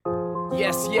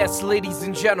Yes, ladies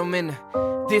and gentlemen,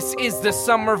 this is the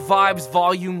Summer Vibes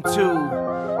Volume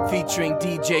 2, featuring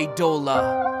DJ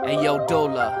Daula. Hey yo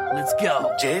Daula, let's go.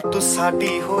 जे तू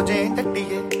साडी हो जे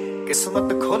जट्टीए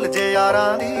किस्मत खुल जे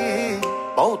यारां दी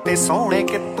बहुते सोहणे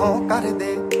कित्थों कर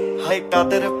दे हाय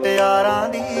कादर प्यारां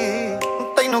दी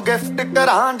तैनू गिफ्ट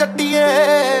करां जट्टीए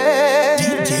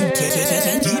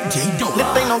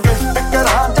तैनू गिफ्ट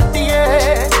करां जट्टीए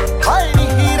हाय नी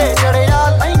हीरे जड़िया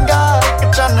लहंगा इक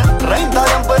चन रहिंदा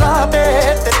अंबरां ते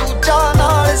दूजा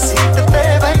नाल सीट ते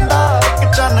बहिंदा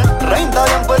इक चन रहिंदा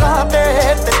अंबरां ते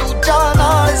दूजा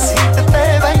नाल सीट ते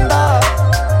बहिंदा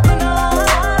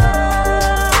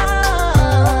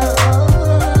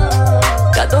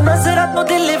कदों नज़रां तो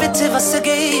दिल विच वस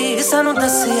गई सानू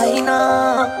दस्सिया ही ना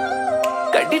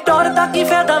कड्डी टोर दा की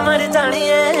फायदा मर जानी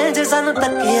है जे सानू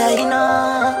तक्किया ही ना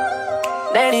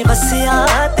नैनी वसिया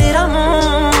तेरा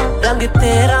मुंह रंग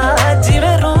तेरा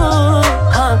जिवें रूह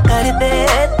हाँ कर दे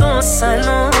तू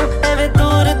सानू एवें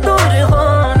दूर दूर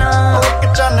होना इक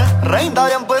चन रहिंदा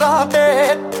अंबरां ते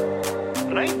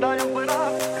रहिंदा अंबरां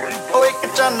ओ इक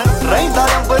चन रहिंदा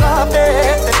अंबरां ते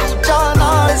दूजा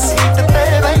नाल सीट ते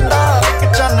बहिंदा इक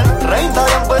चन रहिंदा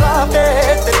अंबरां ते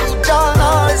दूजा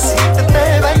नाल सीट ते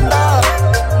बहिंदा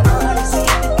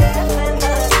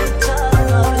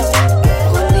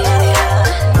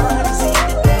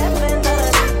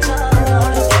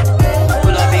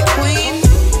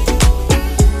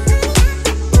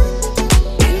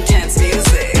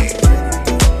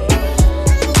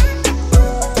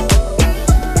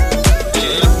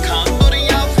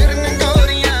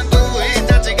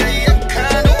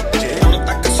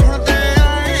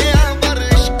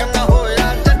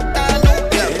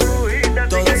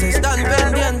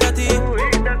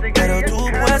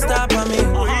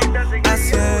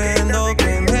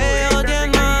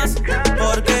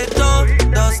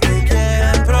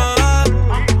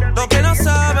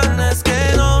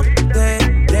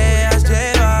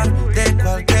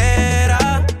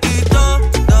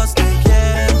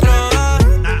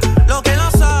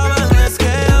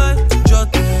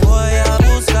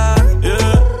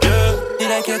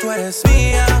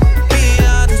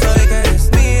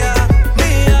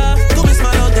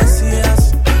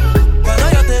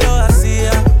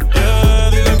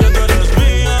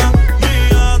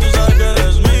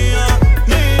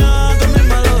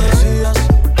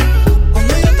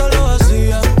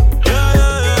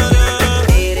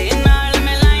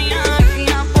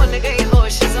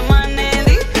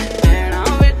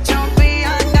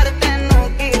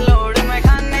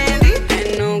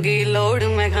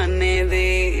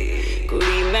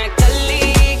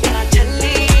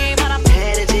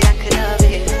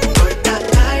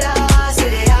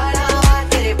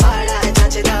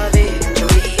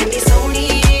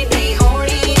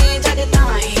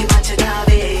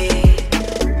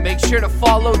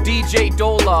Follow DJ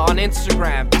Daula on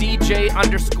Instagram,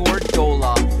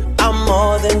 DJ_Daula. I'm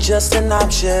more than just an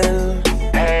option.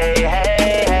 Hey,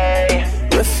 hey, hey.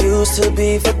 Refuse to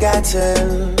be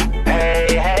forgotten. Hey,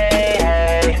 hey,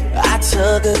 hey. I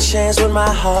took a chance with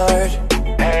my heart.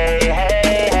 Hey,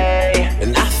 hey, hey.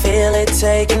 And I feel it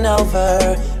taking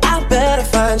over. I better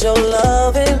find your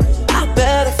loving. I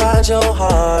better find your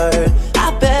heart.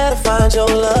 I better find your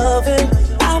loving.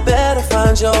 I better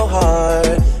find your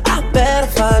heart. I better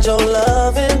find your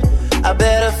loving. I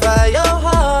better find your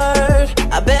heart.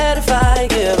 I better if I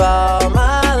give all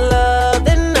my love,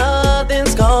 then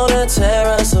nothing's gonna tear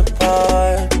us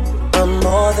apart. I'm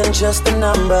more than just a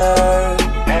number.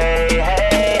 Hey,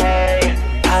 hey, hey.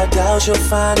 I doubt you'll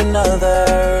find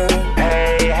another.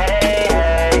 Hey, hey,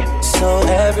 hey. So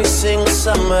every single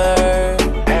summer,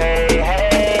 hey,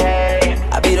 hey, hey.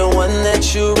 I'll be the one that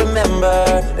you remember.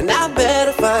 And I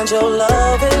better find your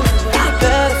loving. I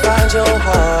better find your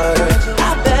heart.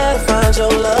 I better find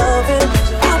your loving.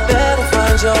 I better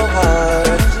find your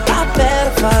heart. I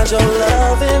better find your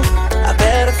loving. I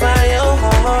better find your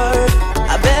heart.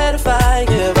 I better find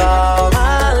give all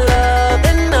my love,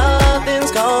 and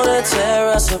nothing's gonna tear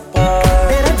us apart.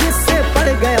 तेरा जिससे पड़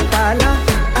गया पाला,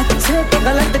 अच्छे को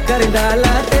गलत कर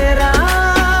डाला तेरा,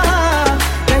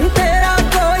 नहीं तेरा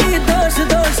कोई दोष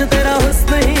तेरा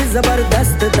हुस्न ही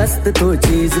जबरदस्त दस्त तू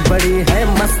चीज बड़ी है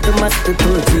मस्त मस्त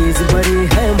तू चीज बड़ी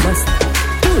है मस्त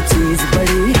तू चीज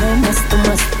बड़ी है मस्त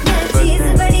मस्त मैं चीज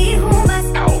बड़ी हूँ मस्त.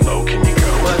 How low can you go?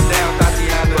 Bust down,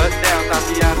 Tatiana. Bust down,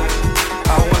 Tatiana.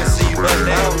 I wanna see you bust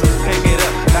down. Pick it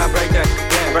up, now break that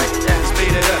down. Break it down,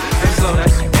 speed it up, and slow that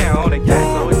shit down on the gas.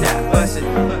 Slow it down, bust it,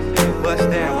 bust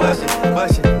down, bust it,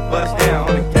 bust it, bust down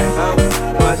on the gas.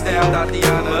 Bust down,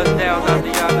 Tatiana. Bust down,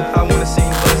 Tatiana. I wanna see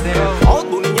you bust down. Oh,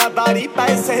 दुनियादारी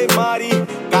पैसे मारी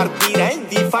करती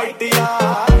रहंदी fight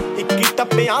यार, इक्की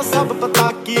टप्पियां सब पता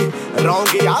की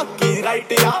रॉन्ग या की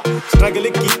राइट या स्ट्रगल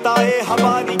कीता ए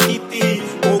हवा नहीं कीती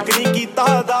कोक नहीं कीता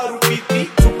दारू पीती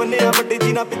सुपने बड़े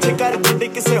जिन्हां पिछे कर छड्डे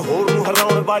किसे होर नूं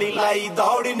हराउण वाली लाई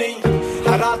दौड़ नहीं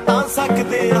हरा तां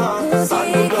सकदे आ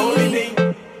सानू दौड़ नहीं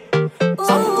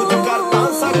सब कुछ कर तां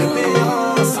सकदे आ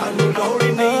सानू दौड़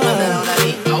नहीं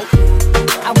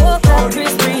I woke up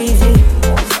Chris Breezy.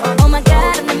 Oh my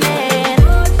God, I'm the man.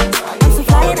 I'm so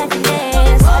fly and I can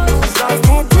dance. There's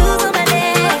tattoos on my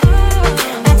neck.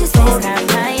 I just faced out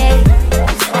Kanye.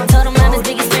 I told him I'm his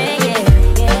biggest fan, yeah.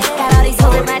 Got all these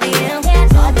hoes in my DM.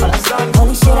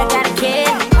 Holy shit, I gotta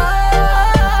care.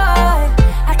 Oh,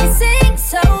 I can sing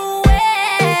so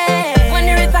well.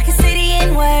 Wonder if I can say the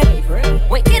N-word.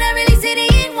 Wait, can I really say the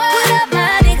N-word? What up, my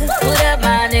nigga? What up,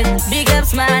 my nigga? Big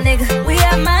ups, my nigga. We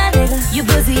are my nigga. You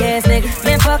pussy ass nigga.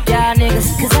 Man, fuck y'all niggas.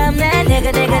 Cause I'm that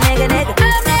nigga, nigga, nigga, nigga.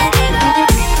 I'm that nigga.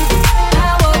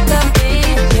 I woke up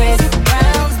in Chris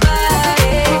Brown's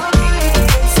body.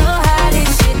 So how this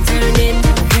shit turned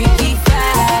into Freaky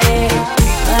Friday.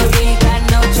 But we got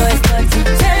no choice but to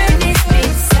turn this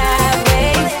bitch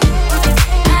sideways.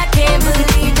 I can't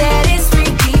believe that it's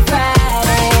Freaky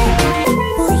Friday.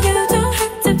 Well, you don't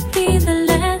have to be the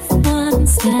last one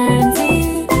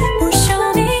standing. Well, show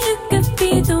me you could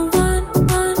be the one.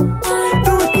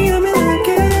 तू अखियां मिला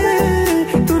के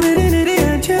तू मेरे नेड़े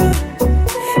आजा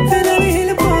फिर हिल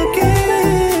पाके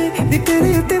नी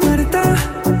तेरे उत्ते मरदा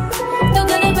तो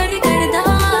गले बड़ी करदा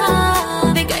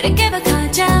बिगड़ के बता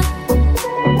जा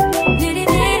नेड़े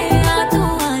नेड़े आ तू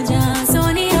आजा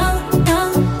Sonia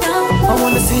down down. I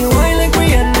wanna see you whine like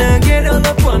Rihanna, get all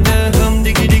up on the hum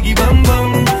diggy diggy bum bum.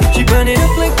 She burn it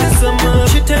up like the summer.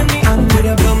 She turn me on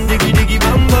with a bum diggy diggy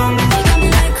bum bum. You got me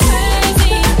like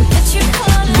crazy that you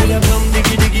calling. With a bum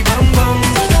diggy diggy bum bum.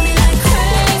 You got me like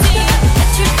crazy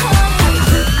that you calling.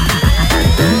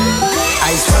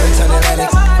 Ice water turn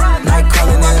Atlantic, night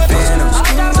calling in the phantoms.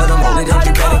 Told them hold it up,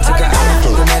 you better took her out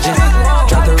of the mansion.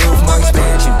 Drop the roof, more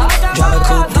expansion. Drive a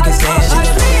coupe, you can stand shit.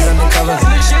 Please undercover,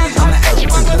 I'm an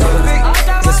attitude lover.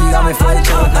 Guess we all been for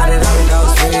each other, now that all the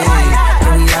dogs free.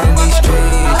 And we out in these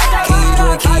streets. Can you do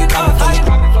it, can you pop it for me?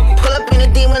 Pull up in a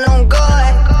demon on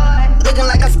guard, looking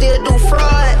like I still do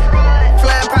fraud.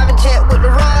 Flying private jet with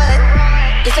the rod.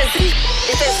 It's that Z,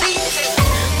 it's that Z.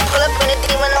 Pull up in a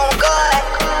demon on guard,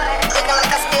 looking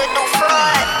like I still do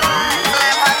fraud.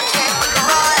 Flying private jet with the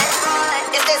rod.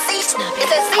 It's that Z, it's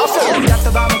that Z. ਜੱਟ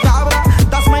ਦਾ ਮੁਕਾਬਲਾ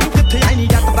ਦੱਸ ਮੈਨੂੰ ਕਿੱਥੇ ਐ ਨੀ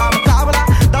ਜੱਟ ਦਾ ਮੁਕਾਬਲਾ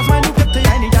ਦੱਸ ਮੈਨੂੰ ਕਿੱਥੇ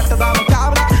ਐ ਨੀ ਜੱਟ ਦਾ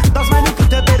ਮੁਕਾਬਲਾ ਦੱਸ ਮੈਨੂੰ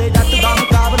ਕਿੱਥੇ ਤੇਰੇ ਜੱਟ ਦਾ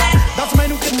ਮੁਕਾਬਲਾ ਦੱਸ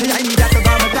ਮੈਨੂੰ ਕਿੱਥੇ ਐ ਨੀ ਜੱਟ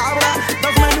ਦਾ ਮੁਕਾਬਲਾ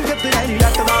ਦੱਸ ਮੈਨੂੰ ਕਿੱਥੇ ਐ ਨੀ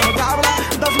ਜੱਟ ਦਾ ਮੁਕਾਬਲਾ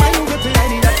ਦੱਸ ਮੈਨੂੰ ਕਿੱਥੇ ਐ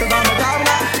ਨੀ ਜੱਟ ਦਾ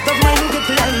ਮੁਕਾਬਲਾ ਦੱਸ ਮੈਨੂੰ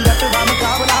ਕਿੱਥੇ ਐ ਨੀ ਜੱਟ ਦਾ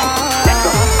ਮੁਕਾਬਲਾ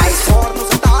ਆਈ ਸੋਰ ਨੂੰ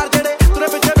ਸਟਾਰ ਜਿਹੜੇ ਤੇਰੇ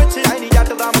ਪਿੱਛੇ ਪਿੱਛੇ ਐ ਨੀ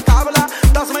ਜੱਟ ਦਾ ਮੁਕਾਬਲਾ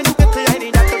ਦੱਸ ਮੈਨੂੰ ਕਿੱਥੇ ਐ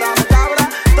ਨੀ ਜੱਟ ਦਾ ਮੁਕਾਬਲਾ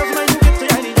ਦੱਸ ਮੈਨੂੰ ਕਿੱਥੇ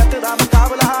ਐ ਨੀ ਜੱਟ ਦਾ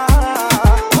ਮੁਕਾਬਲਾ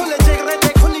ਖੁੱਲੇ ਜਿਗਰੇ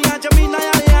ਤੇ ਖੁੱਲੀਆਂ ਜ਼ਮੀਨਾਂ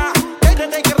ਆਲਿਆਂ ਏਡੇ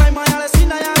ਏਡੇ ਕਰਾਈਮਾਂ ਵਾਲੇ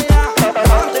ਸੀਨਾ ਆਲਿਆਂ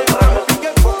ਮਾਰਦੇ ਮਾਰ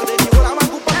ਫਿੰਗਰ ਫੁੱਕਦੇ ਨੀ ਹੋਰਾਂ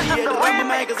ਵਾਂਗੂ ਪੱਕੀ ਏ drum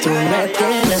magazine Tú me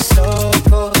tienes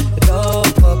loco,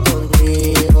 loco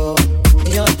contigo.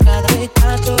 Yo trato y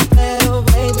trato, pero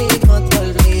baby no te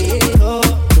olvido.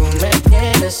 Tú me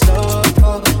tienes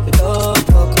loco,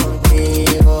 loco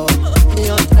contigo.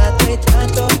 Yo trato y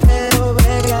trato, pero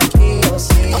baby aquí yo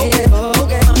sigo.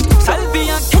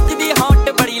 ਸੈਲਫੀਆਂ ਖਿੱਚਦੀ hot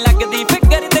ਬੜੀ ਲੱਗਦੀ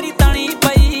ਫਿਕਰ ਤੇਰੀ ਤਾਣੀ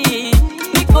ਪਈ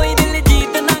ਨੀ ਕੋਈ ਦਿਲ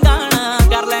ਜੀਤ ਨਾ ਗਾਣਾ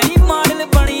ਕਰ ਲੈਣੀ ਮਾਡਲ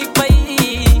ਬਣੀ ਪਈ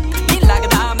ਨੀ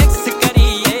ਲੱਗਦਾ ਮਿਕਸ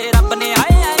ਕਰੀਏ ਰੱਬ ਨੇ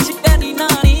ਆਏ ਐਸ਼ ਕਰੀ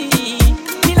ਨਾਣੀ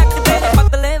ਨੀ ਲੱਕ ਤੇਰੇ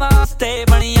ਪਤਲੇ ਵਾਸਤੇ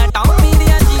ਬਣੀਆਂ ਟੌਪੀ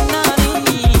ਦੀਆਂ ਜੀਨਾਂ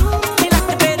ਨੀ ਲੱਕ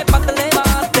ਤੇਰੇ ਪਤਲੇ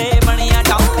ਵਾਸਤੇ ਬਣੀਆਂ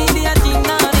ਟੌਪੀ ਦੀਆਂ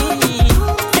ਜੀਨਾਂ ਨੀ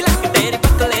ਲੱਕ ਤੇਰੇ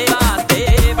ਪਤਲੇ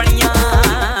ਵਾਸਤੇ ਬਣੀਆਂ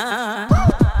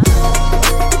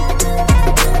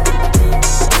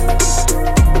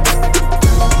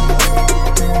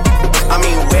I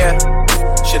mean, where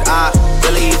should I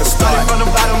really even start? Started from the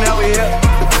bottom, now we here.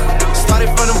 Started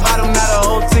from the bottom, now the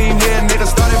whole team here. Nigga,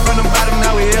 started from the bottom,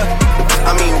 now we here.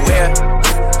 I mean, where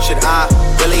should I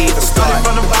really even start? Started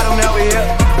from the bottom, now we here.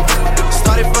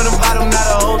 Started from the bottom, now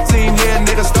the whole team here.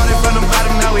 Nigga, started from the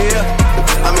bottom, now we here.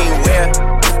 I mean, where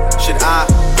should I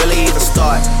really even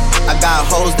start? I got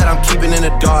hoes that I'm keeping in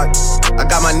the dark. I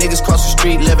got my niggas cross the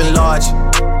street living large.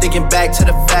 Thinking back to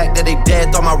the fact that they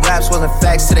dead, thought my raps wasn't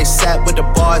facts till they sat with the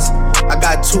bars. I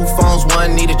got 2 phones,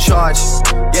 one need a charge.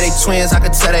 Yeah, they twins, I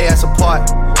could tell they ass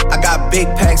apart. I got big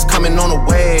packs coming on the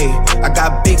way. I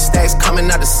got big stacks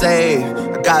coming out to save.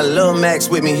 I got Lil Max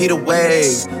with me, he the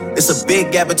wave. It's a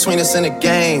big gap between us in the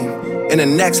game. In the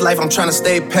next life, I'm trying to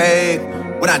stay paid.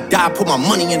 When I die, put my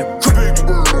money in the grave.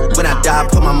 When I die,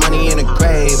 put my money in a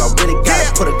grave. I really gotta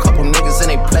put a couple niggas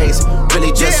in their place. Really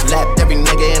just lapped every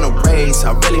nigga in a race.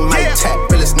 I really might tap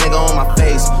realest nigga on my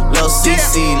face. Lil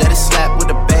CC, let it slap with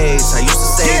the bass. I used to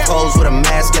save clothes with a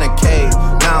mask in a cave.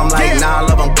 Now I'm like, nah,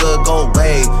 love, I'm good, go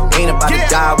away. Ain't about to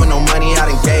die with no money, I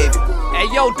done gave it. Hey,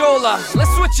 yo, Daula,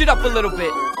 let's switch it up a little bit.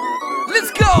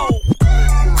 Let's go!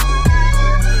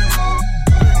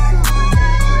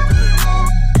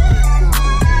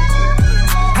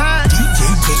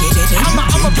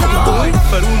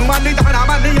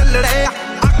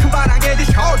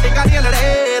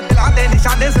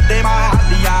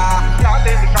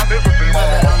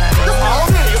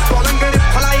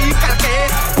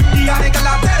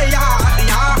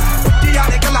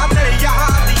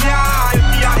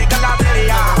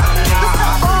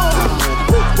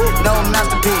 No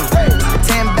masterpiece.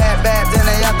 10 bad bads and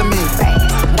they after me.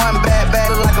 One bad bag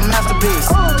look like a masterpiece.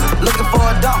 Looking for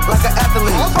a dunk like an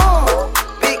athlete.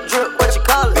 Big drip, what you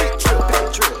call it?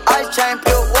 Ice chain,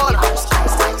 pure water.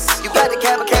 You got the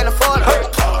cab, but can't afford it.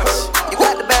 You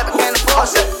got the bad, but can't afford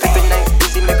it. Pimpin' ain't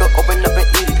easy, make her open up and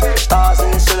eat it. Stars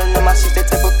in the ceiling in my seats, they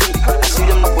take a beat. I see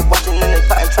them up with watching and they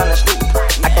fighting, trying to sleep.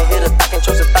 I can't hear the thought, can't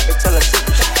trust the thought, can't tell a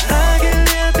secret.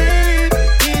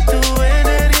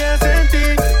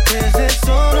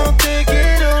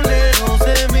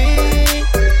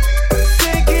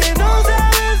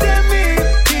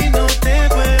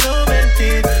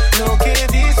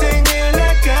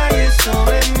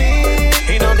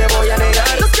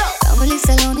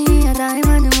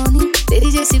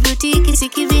 किसी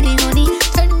की भी नहीं होनी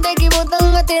ठंडे की बोतल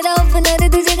में तेरा अपना रे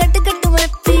तुझे गट गट मैं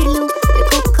पी लूं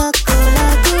कोका कोला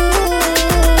तू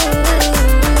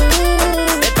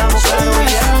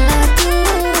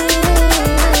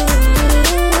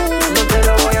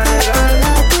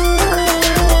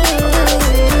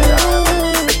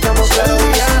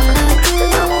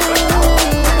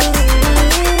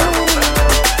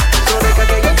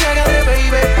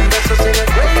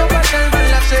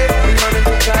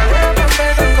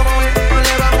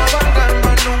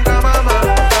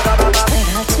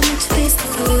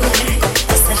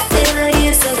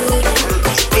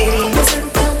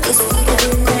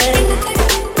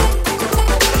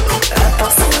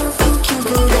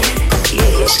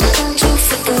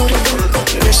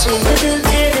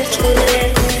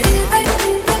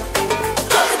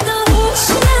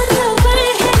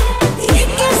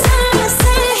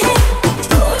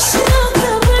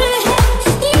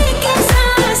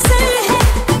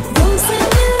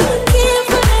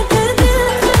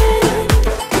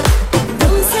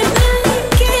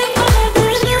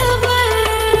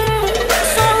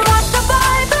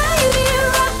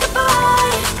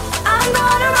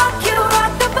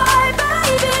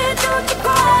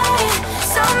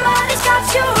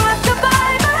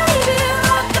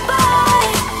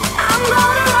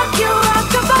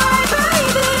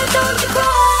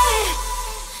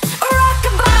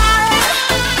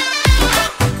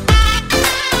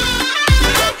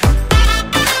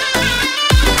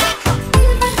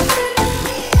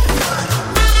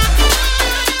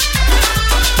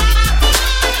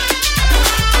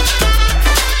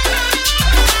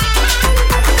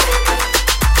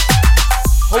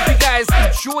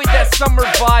Enjoyed that Summer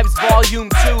Vibes Volume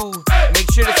 2. Make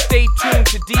sure to stay tuned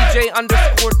to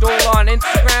DJ_Daula on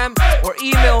Instagram or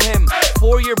email him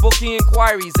for your booking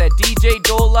inquiries at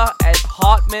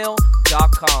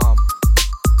DJDaula@hotmail.com.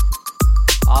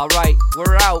 Alright,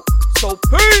 we're out. So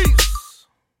peace!